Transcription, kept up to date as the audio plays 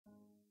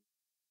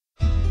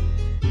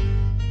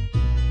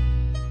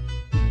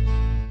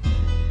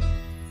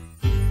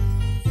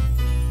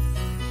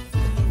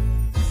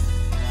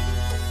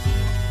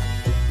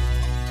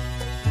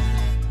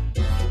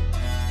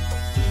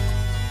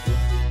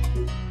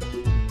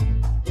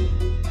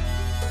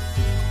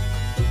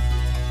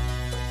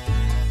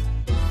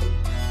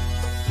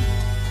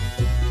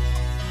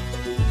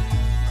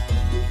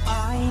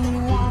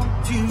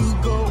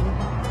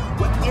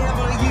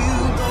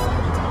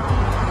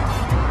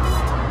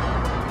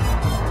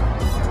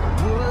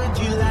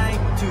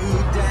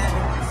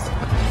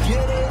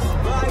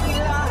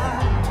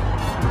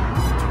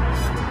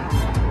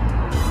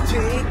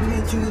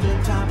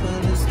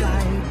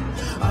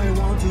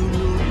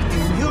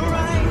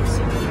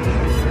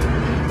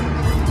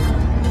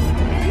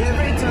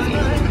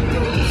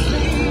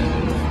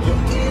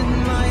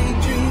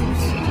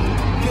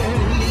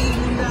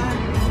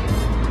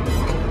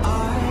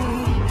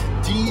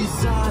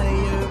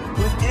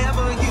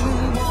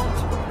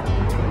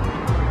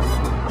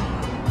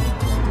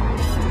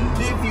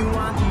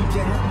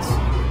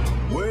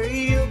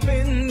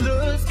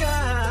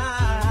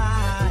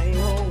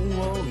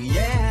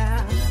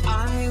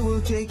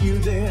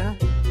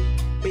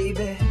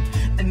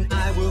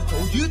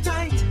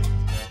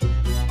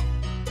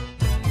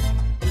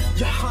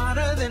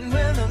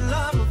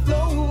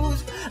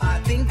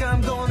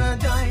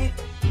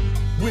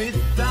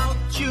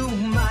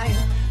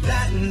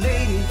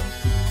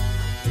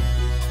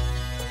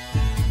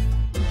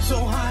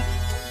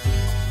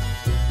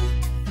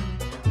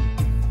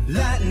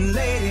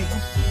lady.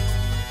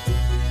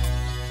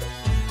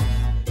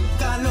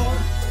 Calor.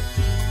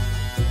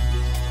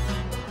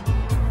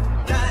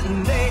 That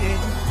lady.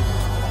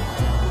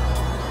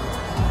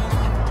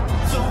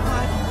 So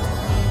hot.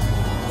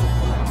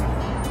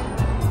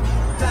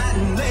 That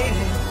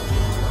lady.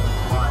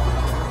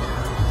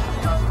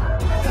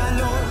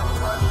 Calor.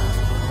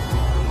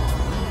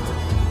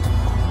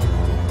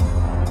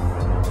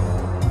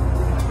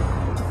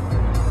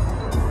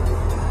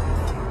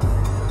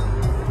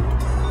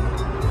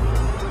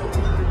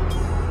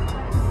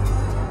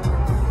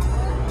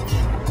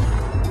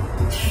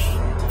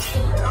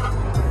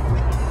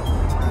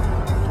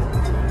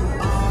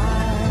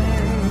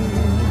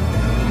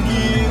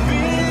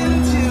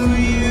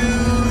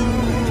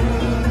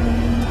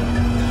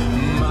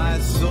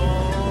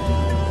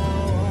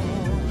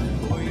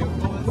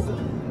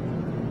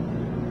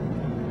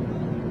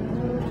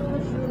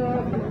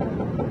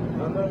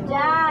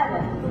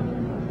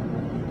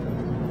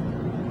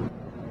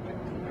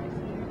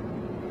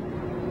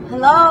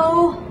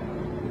 Hello?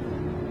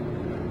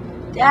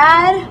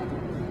 Dad?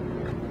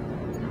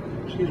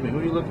 Excuse me, who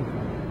are you looking for?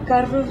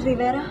 Carlos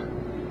Rivera?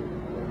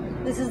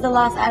 This is the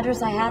last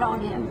address I had on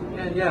him.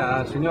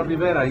 Yeah, Senor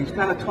Rivera. He's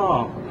kind of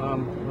tall.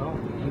 Well,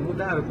 he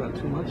moved out about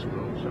 2 months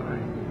ago.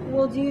 Sorry.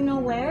 Well, do you know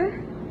where?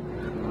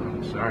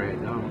 I'm sorry, I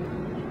don't.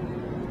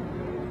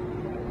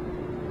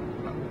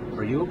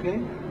 Are you okay?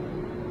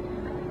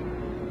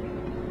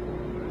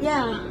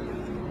 Yeah.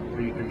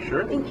 Are you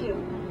sure? Thank you.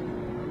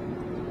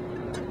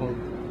 Well,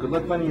 good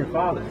luck finding your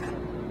father.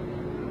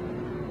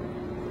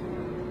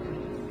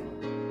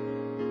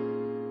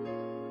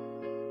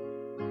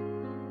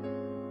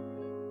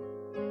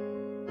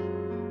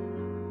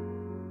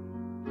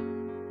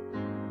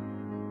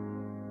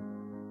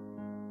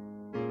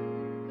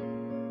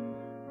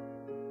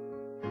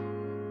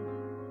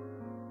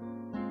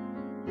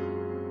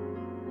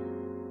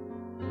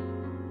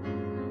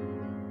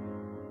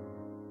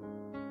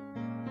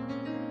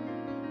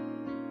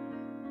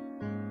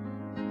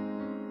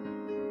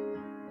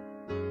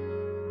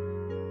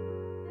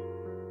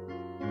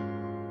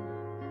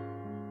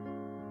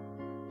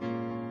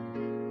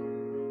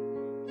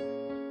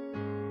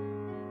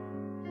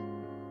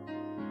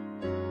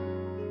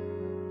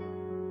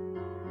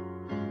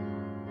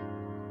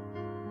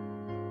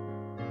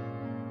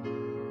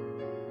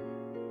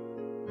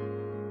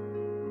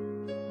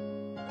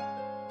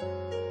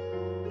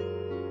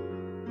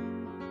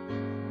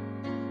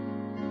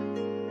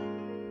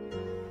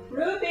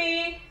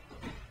 Ruby!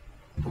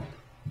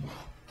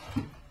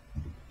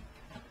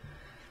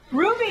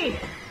 Ruby!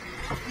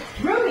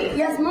 Ruby!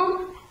 Yes,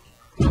 Mom?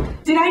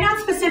 Did I not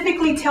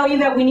specifically tell you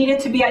that we needed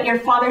to be at your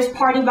father's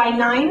party by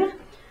 9?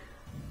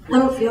 I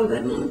don't feel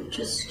good, Mom.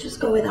 Just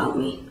go without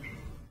me.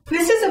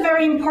 This is a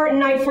very important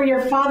night for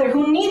your father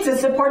who needs the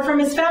support from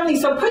his family,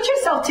 so put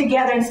yourself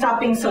together and stop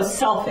being so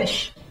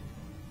selfish.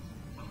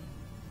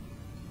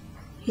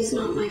 He's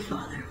not my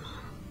father, Mom.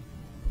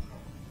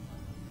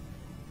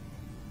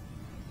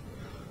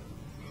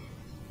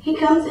 He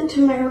comes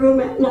into my room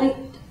at night.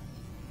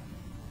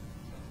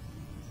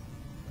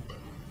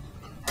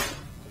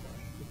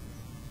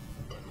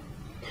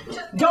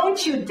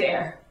 Don't you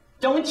dare.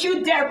 Don't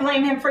you dare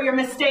blame him for your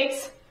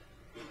mistakes.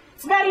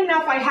 It's bad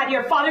enough I had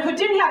your father who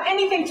didn't have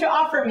anything to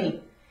offer me.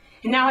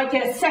 And now I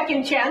get a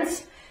second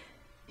chance.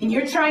 And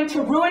you're trying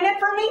to ruin it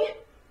for me?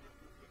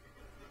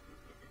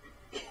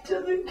 He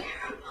doesn't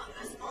care about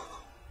us, Mom.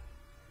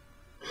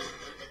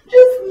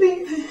 Just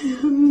leave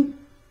him.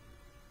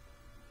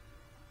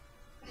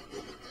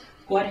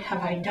 What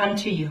have I done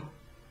to you?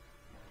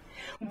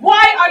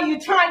 Why are you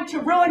trying to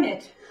ruin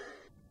it?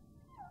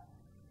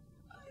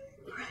 I'm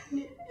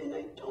pregnant and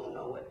I don't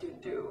know what to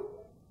do.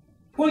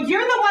 Well,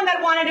 you're the one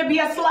that wanted to be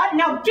a slut.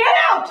 Now get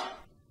out!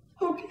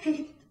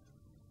 Okay.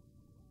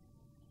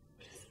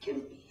 Just give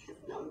me his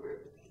number.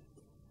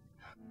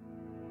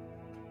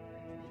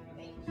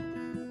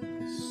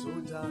 So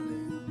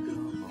darling,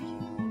 come on.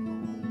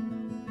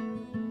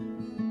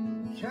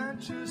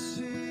 Can't you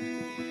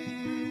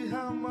see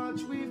how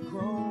much we've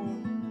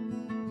grown?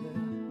 Yeah.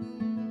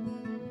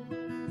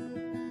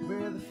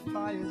 Where the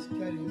fire's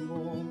getting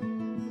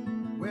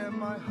warm, where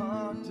my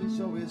heart is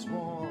always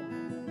warm.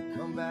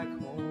 Come back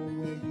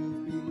home where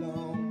you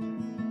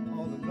belong,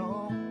 all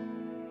alone.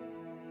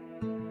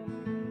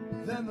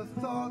 Then the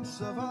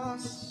thoughts of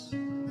us,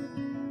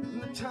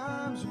 and the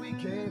times we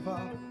gave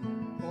up.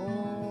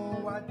 Oh,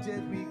 why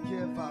did we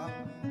give up?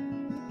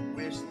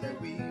 Wish that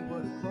we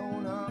would have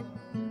grown up.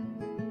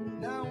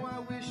 Now I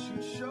wish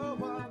you'd show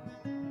up.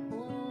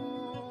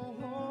 Oh,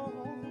 oh, oh,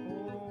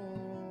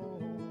 oh.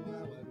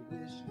 How I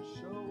wish you'd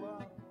show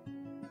up.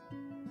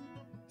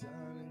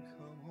 Darling,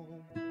 come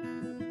home.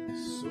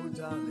 So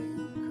darling,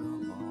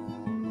 come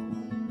on.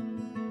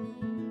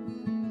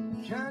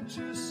 Can't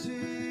you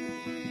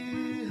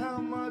see how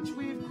much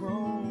we've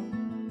grown?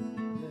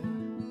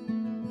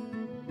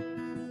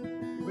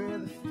 Where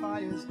the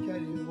fire's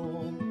getting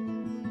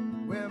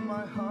warm, where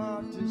my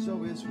heart is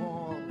always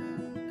warm.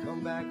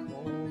 Come back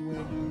home where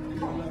you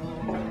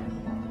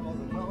belong,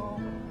 all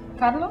alone.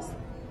 Carlos?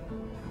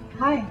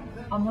 Hi.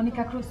 I'm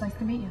Monica Cruz. Nice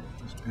to meet you.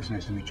 It's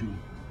nice to meet you.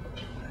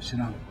 Sit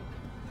down.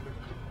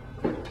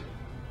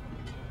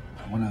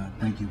 I want to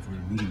thank you for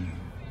meeting me.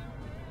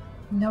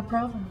 No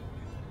problem.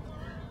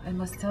 I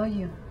must tell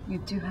you, you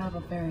do have a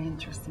very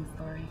interesting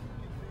story.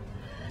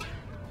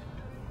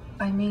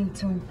 I mean,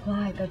 to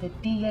imply that the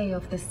DA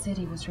of the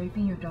city was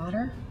raping your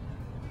daughter,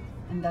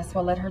 and that's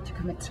what led her to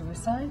commit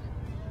suicide?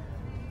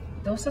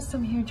 Those are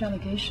some huge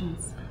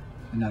allegations.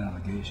 They're not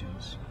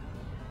allegations.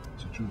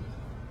 It's the truth.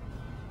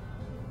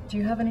 Do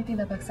you have anything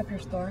that backs up your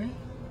story?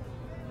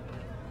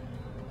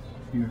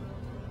 Here.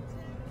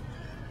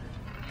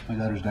 My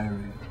daughter's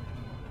diary.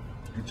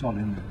 It's all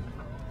in there.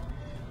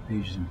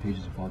 Pages and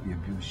pages of all the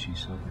abuse she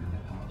suffered in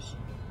that house.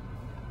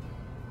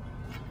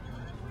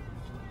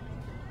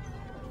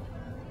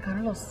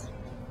 Carlos,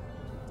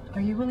 are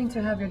you willing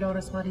to have your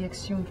daughter's body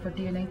exhumed for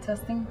DNA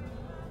testing?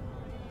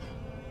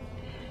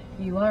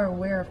 You are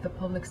aware of the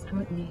public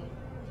scrutiny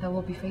that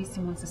we'll be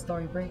facing once the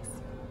story breaks.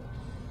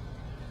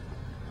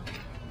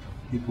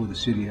 People of the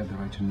city have the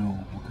right to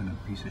know what kind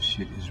of piece of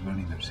shit is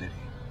running their city.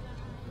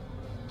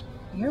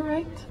 You're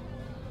right.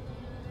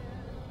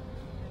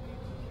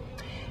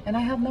 And I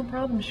have no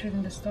problem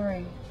shooting the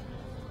story,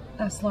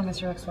 as long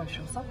as your ex-wife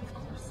shows up, of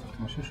course.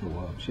 Well, she'll show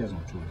up. She has no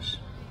choice.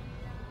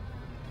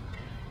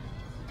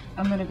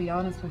 I'm gonna be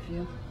honest with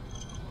you.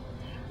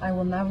 I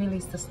will not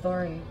release the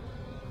story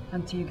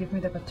until you give me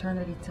the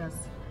paternity test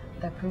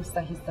that proves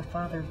that he's the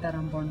father of that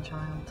unborn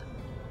child.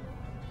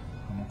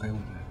 I'm okay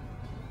with that.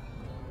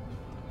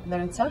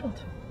 Then it's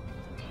settled.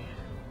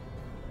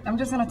 I'm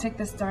just gonna take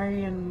this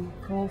diary and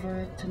go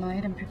over it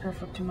tonight and prepare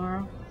for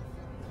tomorrow.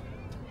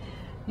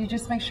 You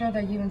just make sure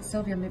that you and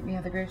Sylvia meet me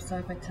at the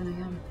graveside by 10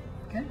 a.m.,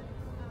 okay?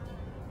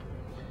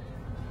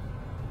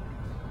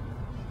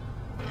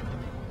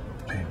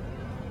 Hey,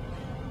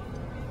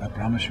 I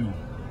promise you,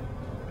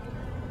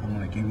 I'm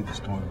gonna give you the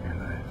story of your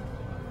life.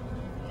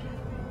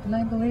 And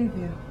I believe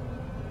you.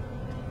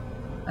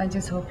 I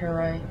just hope you're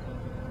right,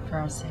 for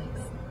our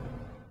sakes.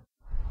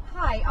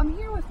 Hi, I'm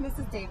here with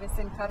Mrs. Davis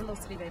and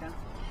Carlos Rivera.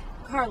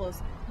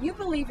 Carlos, you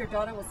believe your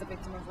daughter was the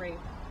victim of rape.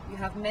 You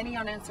have many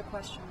unanswered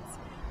questions.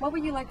 What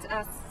would you like to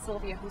ask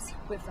Sylvia, who's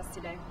with us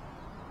today?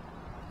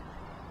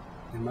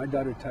 Did my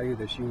daughter tell you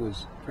that she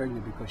was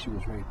pregnant because she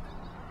was raped?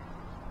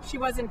 She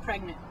wasn't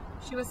pregnant.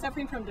 She was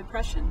suffering from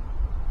depression.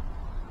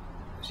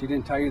 She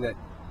didn't tell you that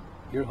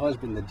your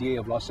husband, the DA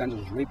of Los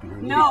Angeles, was raping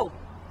her? No!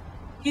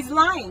 He's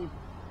lying.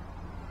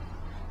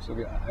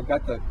 Sylvia, I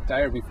got the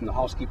diary from the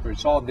housekeeper.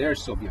 It's all there,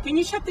 Sylvia. Can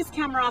you shut this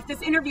camera off?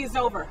 This interview's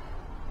over.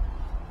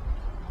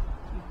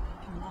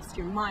 You lost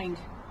your mind.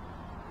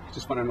 I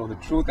just want to know the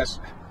truth.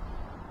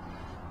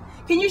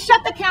 Can you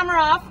shut the camera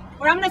off,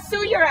 or I'm gonna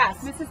sue your ass?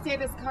 Mrs.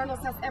 Davis, Carlos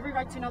has every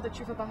right to know the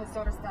truth about his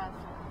daughter's death.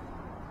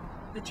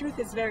 The truth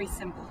is very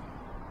simple.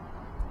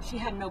 She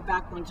had no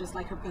backbone, just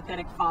like her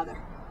pathetic father.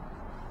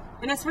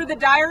 And as for the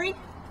diary,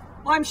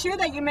 well, I'm sure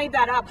that you made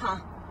that up,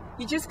 huh?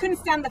 You just couldn't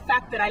stand the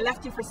fact that I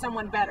left you for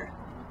someone better.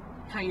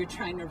 Now you're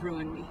trying to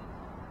ruin me.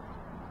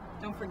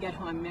 Don't forget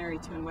who I'm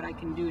married to and what I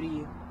can do to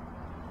you.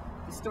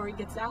 If the story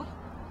gets out,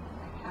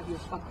 I have your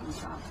fucking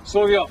job.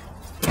 Sylvia!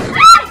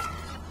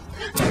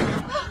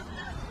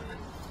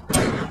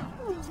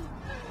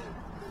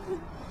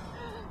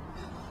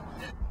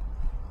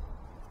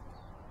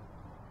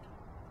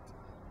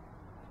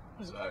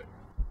 I'm sorry.